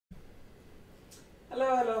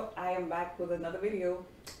Hello, I am back with another video.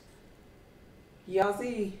 Y'all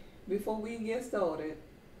see, before we get started,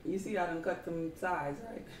 you see I done cut some sides,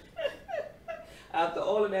 right? After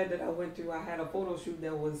all of that I went through, I had a photo shoot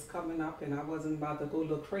that was coming up and I wasn't about to go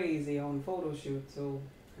look crazy on the photo shoot, so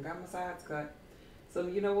I got my sides cut. So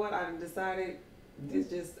you know what, I decided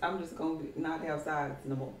I'm just gonna not have sides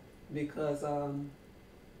no more because I'm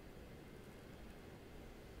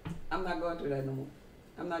not going through that no more.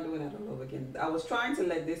 I'm not doing that all over again. I was trying to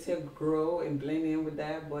let this hair grow and blend in with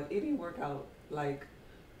that, but it didn't work out like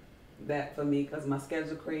that for me because my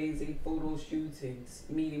schedule crazy, photo shoots and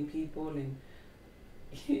meeting people and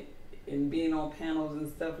and being on panels and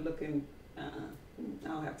stuff looking, I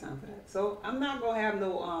don't have time for that. So I'm not going to have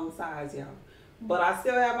no size, y'all. But I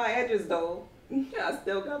still have my edges though. I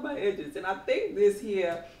still got my edges. And I think this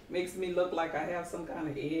here makes me look like I have some kind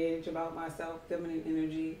of edge about myself, feminine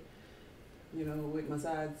energy. You know, with my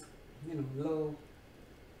sides, you know, low.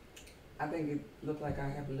 I think it looked like I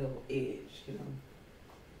have a little edge, you know.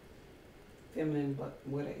 Feminine, but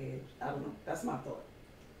with an edge. I don't know. That's my thought.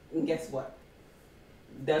 And guess what?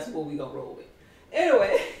 That's what we gonna roll with.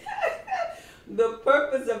 Anyway, the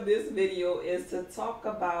purpose of this video is to talk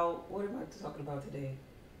about, what am I talking about today?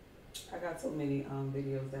 I got so many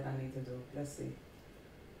videos that I need to do. Let's see.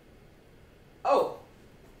 Oh,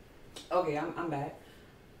 okay, I'm back.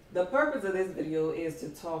 The purpose of this video is to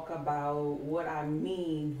talk about what I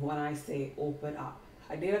mean when I say open up.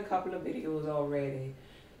 I did a couple of videos already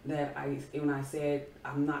that when I said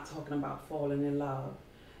I'm not talking about falling in love.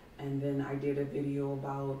 And then I did a video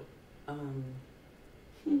about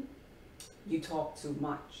you talk too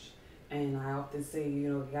much. And I often say, you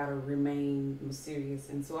know, you gotta remain serious.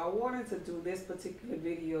 And so I wanted to do this particular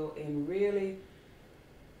video and really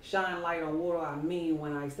shine light on what I mean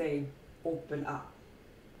when I say open up.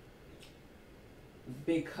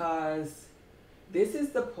 Because this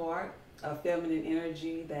is the part of feminine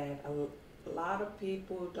energy that a lot of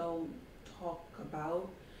people don't talk about.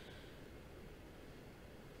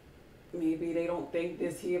 Maybe they don't think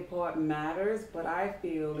this here part matters, but I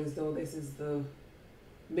feel as though this is the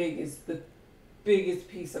biggest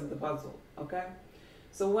piece of the puzzle, okay?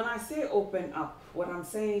 So when I say open up, what I'm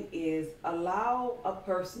saying is allow a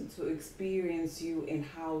person to experience you in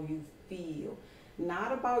how you feel,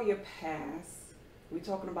 not about your past. We're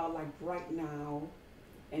talking about like right now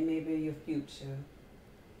and maybe your future,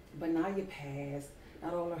 but not your past,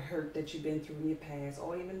 not all the hurt that you've been through in your past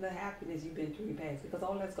or even the happiness you've been through in your past, because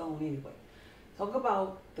all that's gone anyway. Talk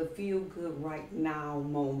about the feel good right now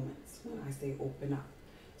moments when I say open up.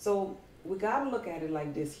 So we got to look at it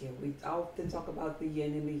like this here. We often talk about the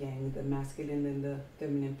yin and the yang, the masculine and the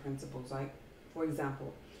feminine principles. Like, for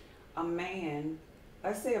example, a man,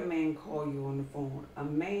 let's say a man call you on the phone. A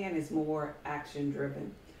man is more action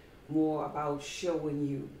driven, more about showing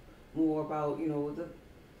you, more about, you know,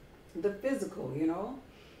 the physical, you know.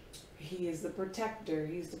 He is the protector,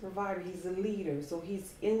 he's the provider, he's the leader. So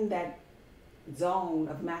he's in that zone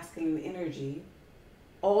of masculine energy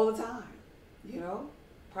all the time, you know,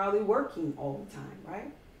 probably working all the time,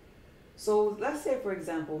 right? So let's say, for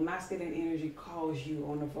example, masculine energy calls you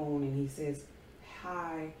on the phone and he says,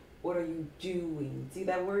 hi, what are you doing? See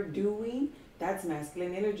that word doing? That's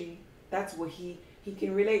masculine energy. That's what he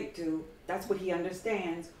can relate to. That's what he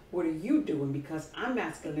understands. What are you doing? Because I'm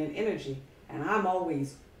masculine energy and I'm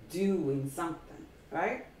always doing something,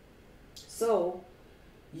 right? So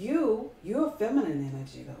you're feminine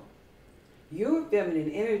energy though. You're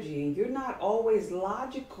feminine energy and you're not always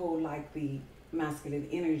logical like the masculine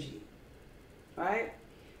energy, right?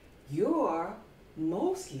 You're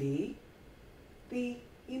mostly the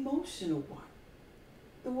emotional one,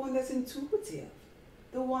 the one that's intuitive,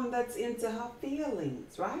 the one that's into her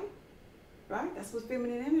feelings, right? Right? That's what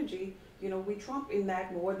feminine energy, you know, we trump in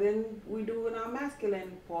that more than we do in our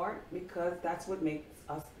masculine part because that's what makes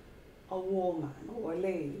us a woman or a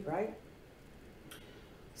lady, right?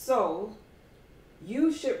 So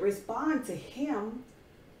you should respond to him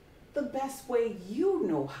the best way you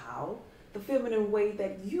know how, the feminine way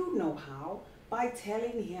that you know how, by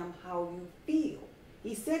telling him how you feel.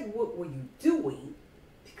 He said, what were you doing?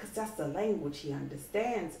 Because that's the language he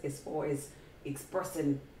understands as far as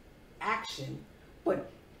expressing action. But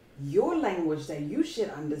your language that you should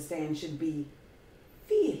understand should be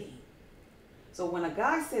feeling. So when a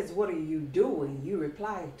guy says, what are you doing? You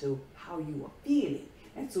reply to how you are feeling.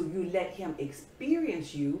 And so you let him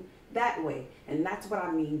experience you that way. And that's what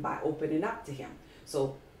I mean by opening up to him.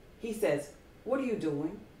 So he says, what are you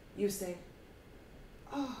doing? You say,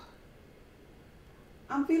 oh,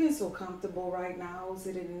 I'm feeling so comfortable right now,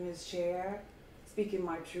 sitting in this chair, speaking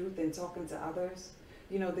my truth and talking to others.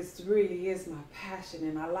 you know, this really is my passion,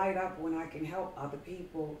 and I light up when I can help other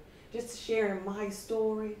people. Just sharing my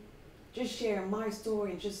story,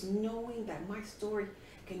 and just knowing that my story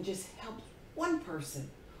can just help one person.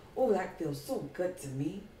 Oh, that feels so good to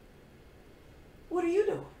me. What are you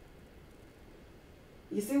doing?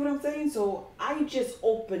 You see what I'm saying? So I just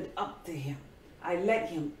opened up to him. I let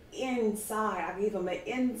him inside. I gave him an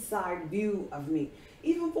inside view of me.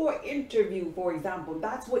 Even for an interview, for example,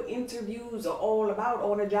 that's what interviews are all about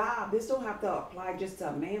on a job. This don't have to apply just to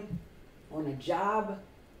a man. On a job,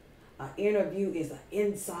 an interview is an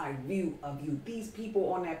inside view of you. These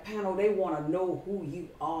people on that panel, they want to know who you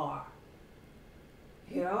are.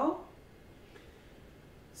 You know?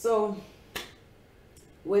 So,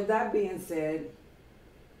 with that being said,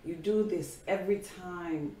 you do this every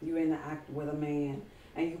time you interact with a man,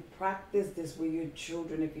 and you practice this with your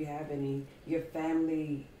children if you have any, your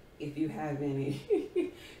family if you have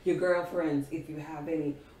any, your girlfriends if you have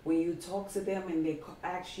any. When you talk to them and they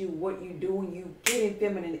ask you what you're doing, you get in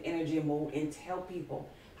feminine energy mode and tell people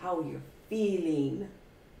how you're feeling.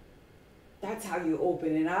 That's how you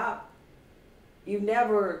open it up. You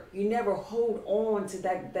never hold on to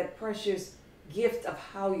that precious gift of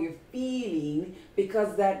how you're feeling,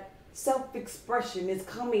 because that self-expression is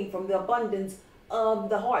coming from the abundance of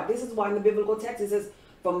the heart. This is why in the biblical text it says,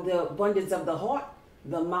 from the abundance of the heart,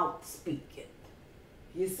 the mouth speaketh.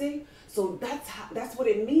 You see? So that's what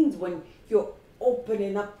it means when you're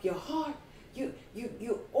opening up your heart. You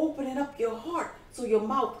opening up your heart so your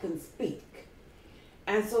mouth can speak.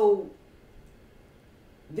 And so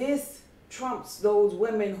this trumps those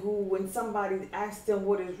women who, when somebody asks them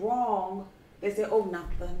what is wrong, they say, oh,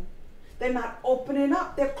 nothing. They're not opening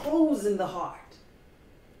up. They're closing the heart.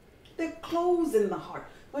 They're closing the heart.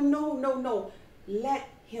 But no. Let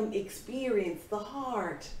him experience the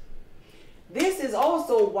heart. This is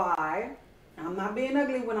also why, I'm not being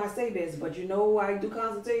ugly when I say this, but you know, I do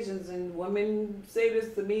consultations and women say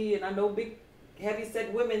this to me, and I know big,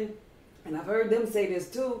 heavy-set women, and I've heard them say this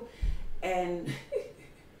too, and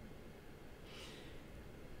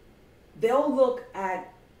they'll look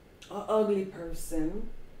at an ugly person.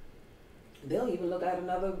 They'll even look at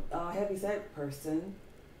another heavy-set person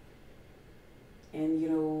and, you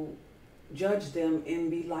know, judge them and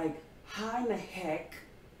be like, how in the heck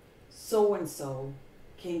so-and-so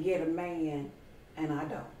can get a man and I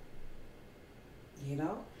don't? You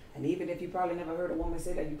know? And even if you probably never heard a woman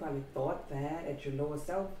say that, you probably thought that at your lower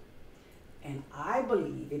self. And I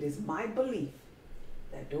believe, it is my belief,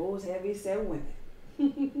 that those heavy-set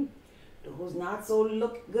women, those not so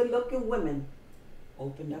good-looking women,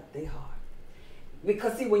 opened up their heart.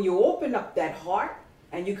 Because see, when you open up that heart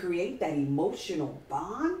and you create that emotional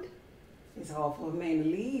bond, it's hard for a man to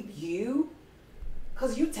leave you,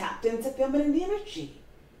 because you tapped into feminine energy.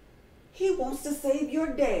 He wants to save your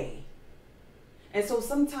day. And so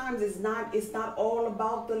sometimes it's not all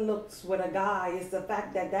about the looks with a guy. It's the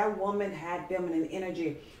fact that that woman had feminine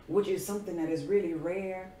energy, which is something that is really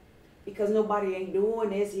rare, because nobody ain't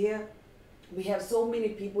doing this here. We have so many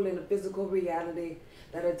people in the physical reality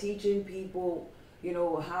that are teaching people, you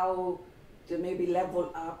know, how to maybe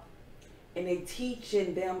level up, and they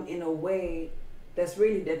teaching them in a way that's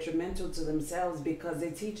really detrimental to themselves, because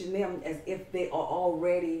they're teaching them as if they are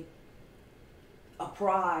already a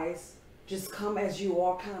prize, just come as you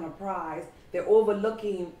are kind of prize. They're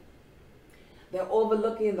overlooking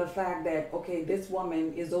the fact that, okay, this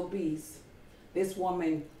woman is obese. This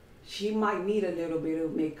woman, she might need a little bit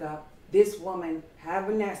of makeup. This woman have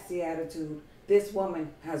a nasty attitude. This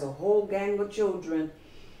woman has a whole gang of children,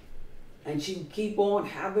 and she keep on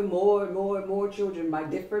having more and more and more children by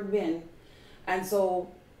different men. And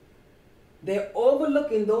so they're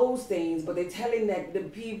overlooking those things, but they're telling that the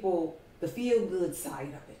people the feel-good side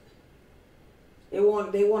of it. They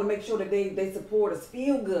want to make sure that they support us,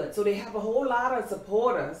 feel good. So they have a whole lot of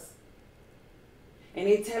supporters, and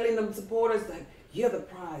they're telling them supporters like, you're the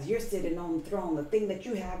prize, you're sitting on the throne. The thing that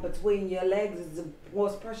you have between your legs is the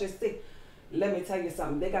most precious thing. Let me tell you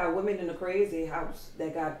something. They got women in the crazy house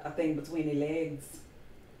that got a thing between their legs.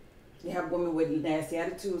 They have women with nasty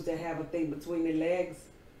attitudes that have a thing between their legs.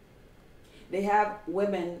 They have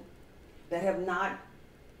women that have not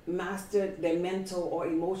mastered their mental or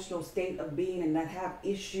emotional state of being, and that have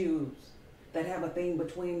issues, that have a thing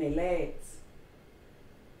between their legs.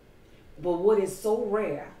 But what is so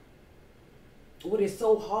rare, what is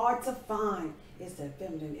so hard to find, is that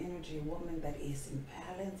feminine energy woman that is in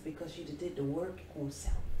balance, because she did the work on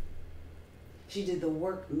self. She did the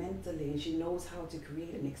work mentally, and she knows how to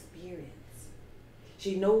create an experience.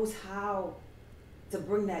 She knows how to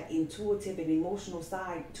bring that intuitive and emotional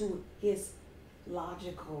side to his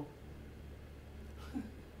logical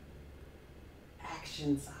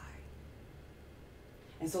action side.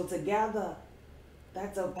 And so together,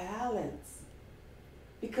 that's a balance.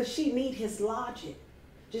 Because she needs his logic.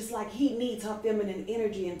 Just like he needs her feminine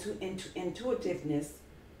energy and intuitiveness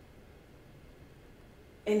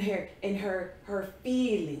and her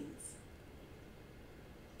feelings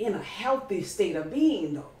in a healthy state of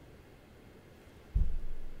being, though.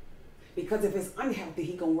 Because if it's unhealthy,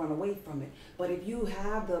 he gonna run away from it. But if you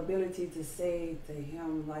have the ability to say to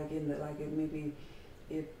him, maybe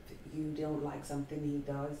if you don't like something he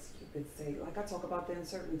does, you could say, like I talk about the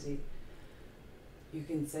uncertainty. You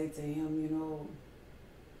can say to him, you know,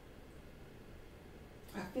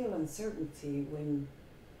 I feel uncertainty when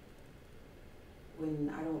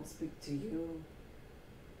I don't speak to you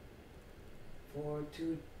for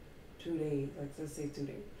two days, like let's say 2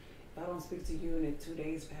 days. If I don't speak to you and the 2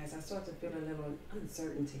 days pass, I start to feel a little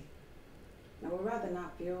uncertainty. Now, I would rather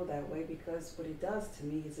not feel that way, because what it does to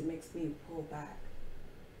me is it makes me pull back.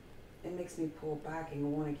 It makes me pull back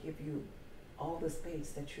and want to give you all the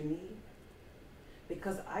space that you need.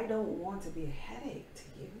 Because I don't want to be a headache to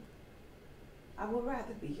you. I would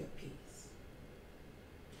rather be your peace.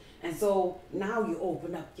 And so now you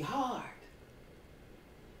open up your heart.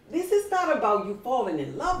 This is not about you falling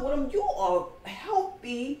in love with him. You are a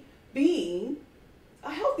healthy being,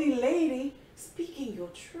 a healthy lady speaking your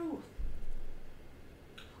truth.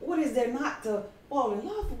 What is there not to fall in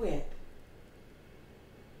love with?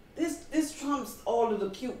 This trumps all of the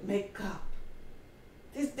cute makeup.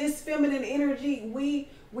 This feminine energy, we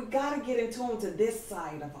gotta get in tune to this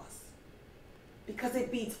side of us. Because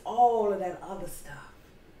it beats all of that other stuff.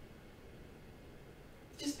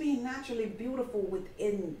 Just being naturally beautiful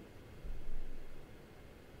within.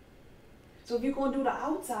 So if you're going to do the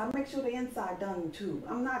outside, make sure the inside done too.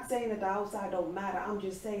 I'm not saying that the outside don't matter. I'm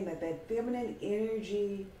just saying that feminine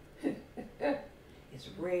energy is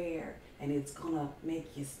rare, and it's going to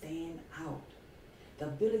make you stand out. The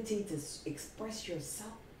ability to express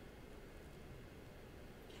yourself.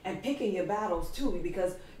 And picking your battles too,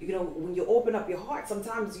 because, you know, when you open up your heart,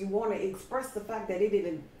 sometimes you want to express the fact that it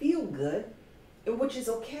didn't feel good, which is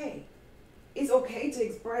okay. It's okay to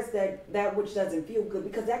express that which doesn't feel good,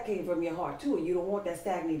 because that came from your heart too, and you don't want that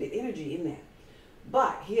stagnated energy in there.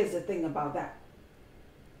 But here's the thing about that.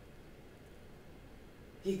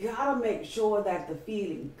 You gotta make sure that the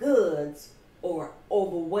feeling goods are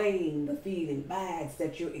overweighing the feeling bads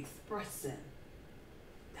that you're expressing.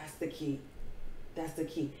 That's the key. That's the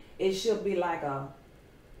key. It should be like a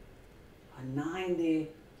 90-10,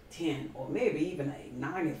 or maybe even a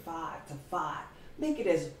 95-5. Make it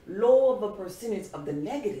as low of a percentage of the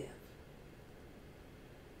negative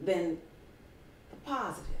than the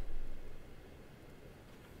positive.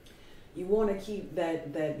 You want to keep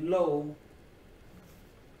that low,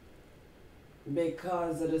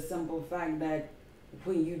 because of the simple fact that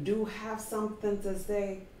when you do have something to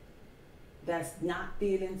say that's not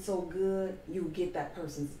feeling so good, you get that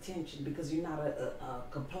person's attention, because you're not a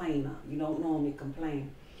complainer. You don't normally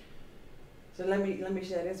complain. So let me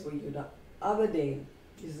share this with you. The other day,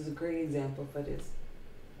 this is a great example for this.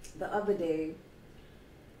 The other day,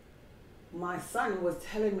 my son was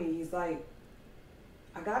telling me, he's like,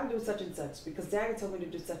 I gotta do such and such because Daddy told me to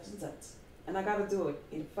do such and such, and I gotta do it.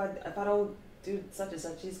 If I don't do such and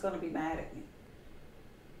such, he's gonna be mad at me.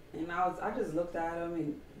 And I just looked at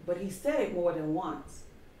him, but he said it more than once.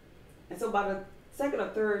 And so by the second or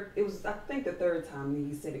third, it was, I think, the third time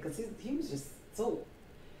he said it, because he was just so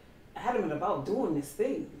adamant about doing this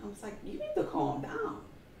thing. I was like, you need to calm down.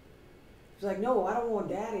 He's like, no, I don't want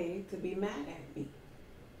Daddy to be mad at me.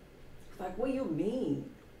 It's like, what do you mean?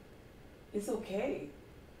 It's okay.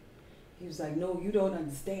 He was like, no, you don't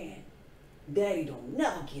understand. Daddy don't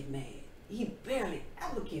never get mad. He barely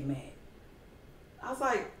ever get mad. I was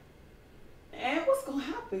like, and what's gonna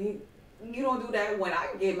happen? You don't do that when I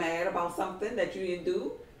get mad about something that you didn't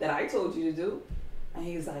do, that I told you to do. And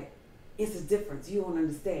he was like, it's a difference. You don't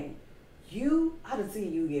understand. I done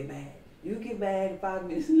seen you get mad. You get mad, and 5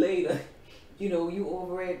 minutes later, you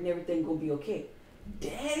over it and everything gonna be okay.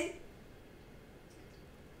 Daddy,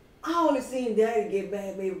 I only seen Daddy get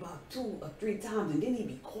mad maybe about 2 or 3 times, and then he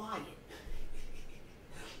be quiet.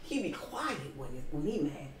 He be quiet when he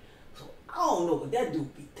mad. So I don't know what that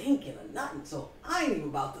dude be thinking or nothing. So I ain't even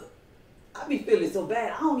about to. I be feeling so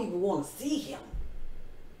bad, I don't even want to see him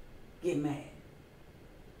get mad.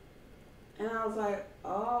 And I was like,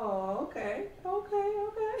 oh, okay.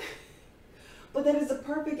 But that is a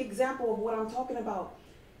perfect example of what I'm talking about.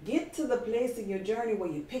 Get to the place in your journey where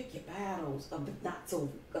you pick your battles of the not so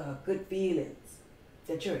good feelings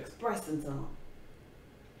that you're expressing to them.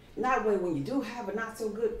 That way, when you do have a not so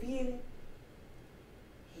good feeling,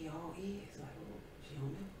 is. Like, oh, she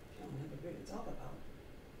don't never really talk about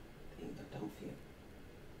things that don't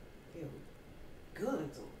feel good.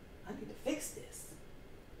 So I need to fix this.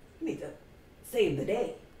 I need to save the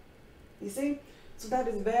day. You see? So that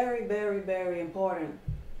is very, very, very important.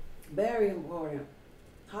 Very important.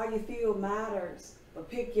 How you feel matters, but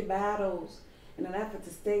pick your battles in an effort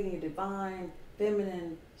to stay in your divine,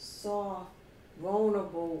 feminine, soft,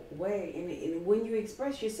 vulnerable way. And when you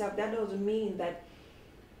express yourself, that doesn't mean that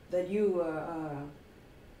you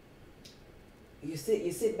you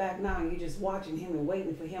sit back now and you're just watching him and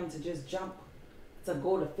waiting for him to just jump to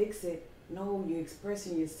go to fix it. No, you're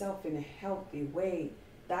expressing yourself in a healthy way.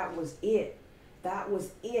 That was it. That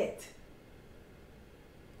was it.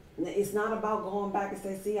 It's not about going back and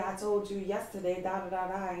say, see, I told you yesterday,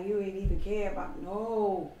 and you ain't even care about.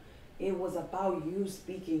 No, it was about you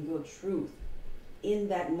speaking your truth in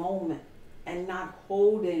that moment and not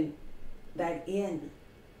holding that in.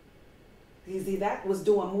 You see, that was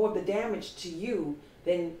doing more of the damage to you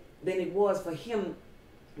than it was for him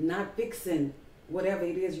not fixing whatever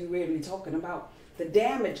it is you're really talking about. The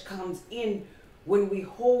damage comes in when we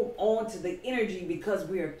hold on to the energy because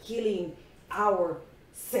we are killing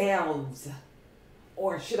ourselves.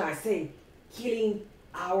 Or should I say, killing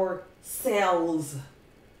our cells.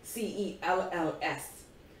 cells.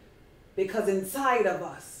 Because inside of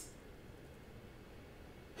us,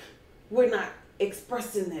 we're not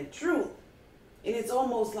expressing that truth. And it's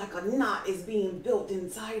almost like a knot is being built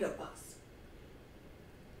inside of us.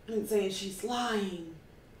 And saying she's lying.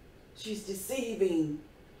 She's deceiving.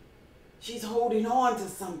 She's holding on to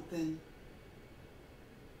something.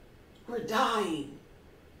 We're dying.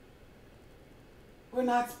 We're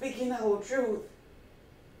not speaking our truth.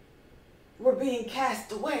 We're being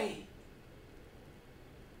cast away.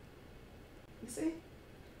 You see?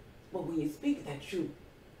 But when you speak that truth,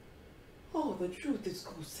 oh, the truth is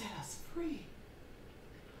going to set us free.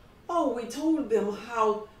 Oh, we told them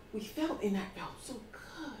how we felt, and that felt so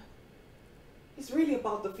good. It's really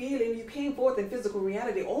about the feeling. You came forth in physical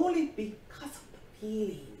reality only because of the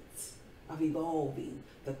feelings of evolving,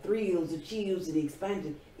 the thrills, the chills, and the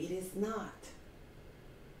expansion. It is not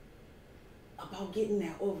about getting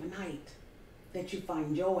there overnight that you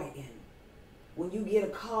find joy in. When you get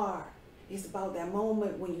a car, it's about that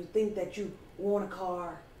moment when you think that you want a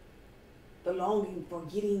car, the longing for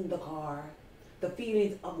getting the car, the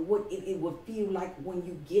feelings of what it would feel like when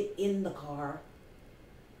you get in the car,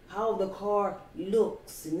 how the car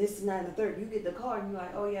looks, and this and that and the third. You get the car and you're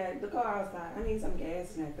like, oh yeah, the car outside. I need some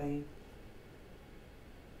gas in that thing.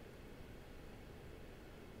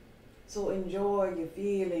 So enjoy your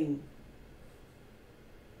feeling.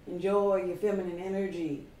 Enjoy your feminine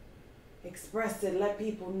energy. Express it. Let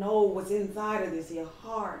people know what's inside of this, your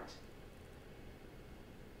heart.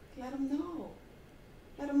 Let them know.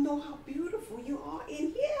 Let them know how beautiful you are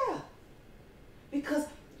in here. Because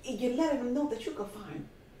you're letting them know that you can find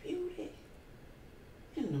beauty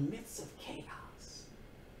in the midst of chaos.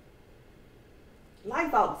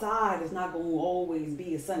 Life outside is not going to always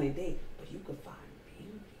be a sunny day, but you can find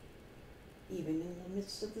beauty even in the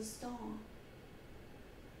midst of the storm.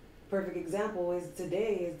 Perfect example is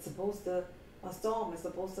today. A storm is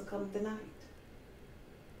supposed to come tonight.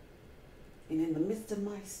 And in the midst of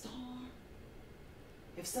my storm,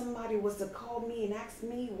 if somebody was to call me and ask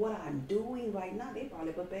me what I'm doing right now, they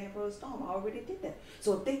probably preparing for a storm. I already did that.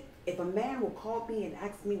 So if a man will call me and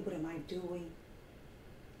ask me what am I doing,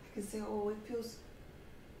 I can say, oh, it feels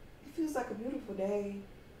like a beautiful day.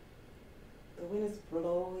 The wind is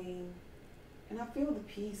blowing, and I feel the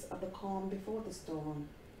peace of the calm before the storm.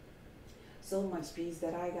 So much peace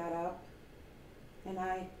that I got up and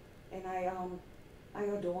I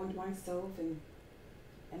adorned myself and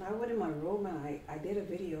I went in my room and I did a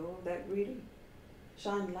video that really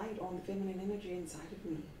shined light on the feminine energy inside of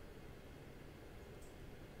me.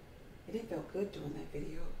 And it felt good doing that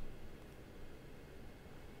video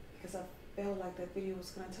because I felt like that video was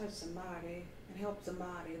going to touch somebody and help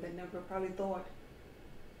somebody that never probably thought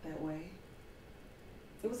that way.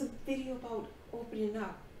 It was a video about opening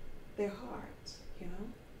up their hearts, you know?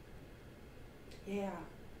 Yeah,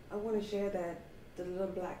 I want to share that to the little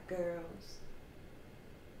black girls,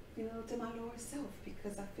 you know, to my lower self,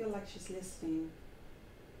 because I feel like she's listening.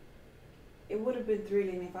 It would have been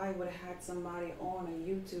thrilling if I would have had somebody on a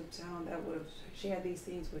YouTube channel that would have shared these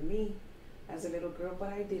things with me as a little girl,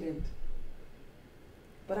 but I didn't.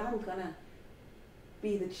 But I'm gonna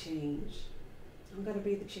be the change. I'm gonna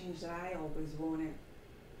be the change that I always wanted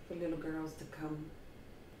for little girls to come.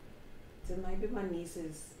 To maybe my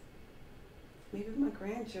nieces, maybe my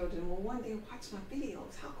grandchildren will one day watch my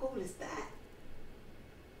videos. How cool is that?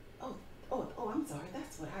 Oh, I'm sorry.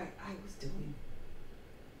 That's what I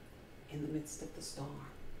in the midst of the storm.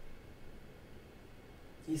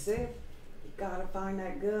 You see? You gotta find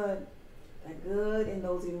that good. That good in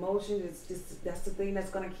those emotions. That's the thing that's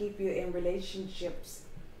gonna keep you in relationships.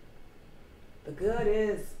 The good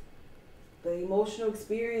is, the emotional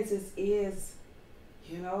experiences is,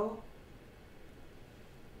 you know,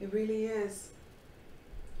 it really is.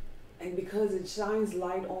 And because it shines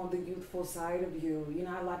light on the youthful side of you. You're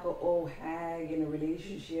not like an old hag in a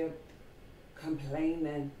relationship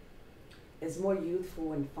complaining. It's more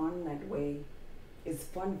youthful and fun that way. It's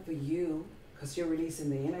fun for you because you're releasing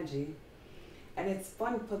the energy. And it's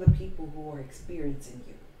fun for the people who are experiencing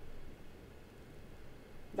you.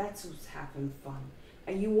 That's who's having fun.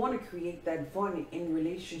 And you want to create that fun in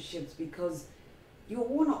relationships because you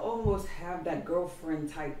want to almost have that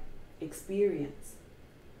girlfriend type experience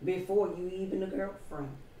before you even a girlfriend.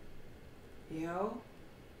 You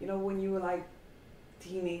know when you were like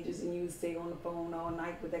teenagers and you would stay on the phone all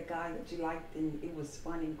night with that guy that you liked, and it was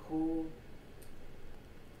fun and cool.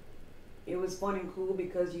 It was fun and cool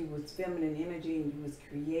because you was feminine energy and you was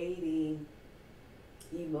creating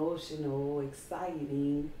emotional,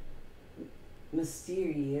 exciting,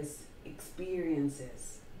 mysterious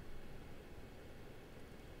experiences.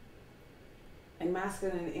 And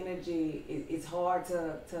masculine energy, it's hard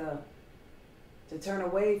to turn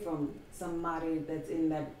away from somebody that's in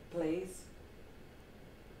that place.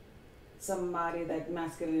 Somebody that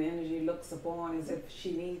masculine energy looks upon as if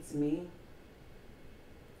she needs me.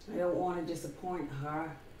 I don't want to disappoint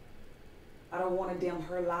her. I don't want to dim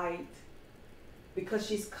her light. Because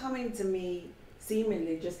she's coming to me,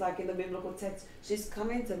 seemingly, just like in the biblical text, she's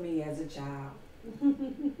coming to me as a child.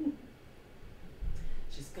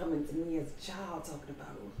 She's coming to me as a child, talking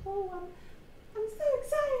about, oh, I'm so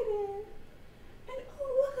excited. And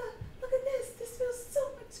oh, look at this. This feels so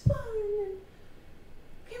much fun. And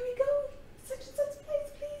can we go such and such place,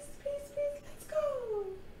 please, let's go.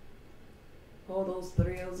 All those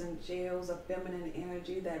thrills and chills of feminine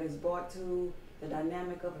energy that is brought to the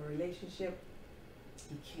dynamic of a relationship,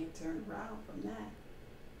 you can't turn around from that.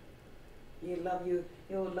 He'll love you.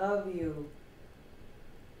 He'll love you.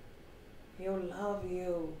 He'll love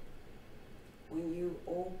you when you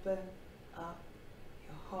open up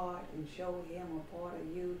your heart and show him a part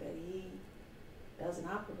of you that he doesn't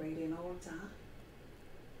operate in all the time.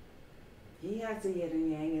 He has the yin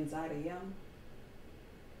and yang inside of him.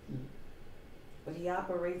 But he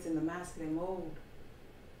operates in the masculine mode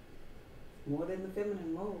more than the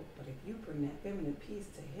feminine mode. But if you bring that feminine piece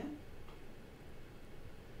to him,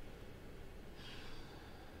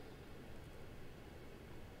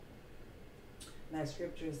 that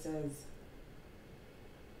scripture says,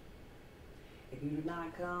 if you do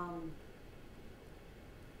not come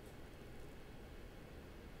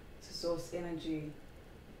to source energy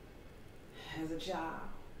as a child,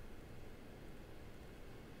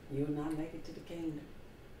 you will not make it to the kingdom.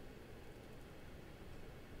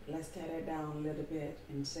 Let's tear that down a little bit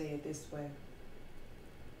and say it this way.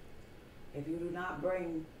 If you do not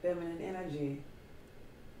bring feminine energy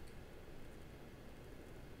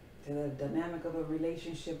to the dynamic of a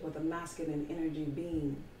relationship with a masculine energy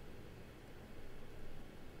being,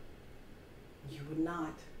 you would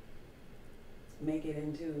not make it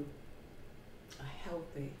into a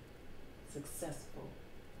healthy, successful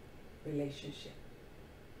relationship.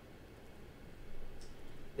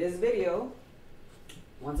 This video,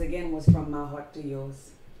 once again, was from my heart to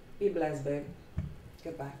yours. Be blessed, babe.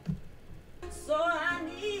 Goodbye. So I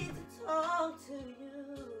need to talk.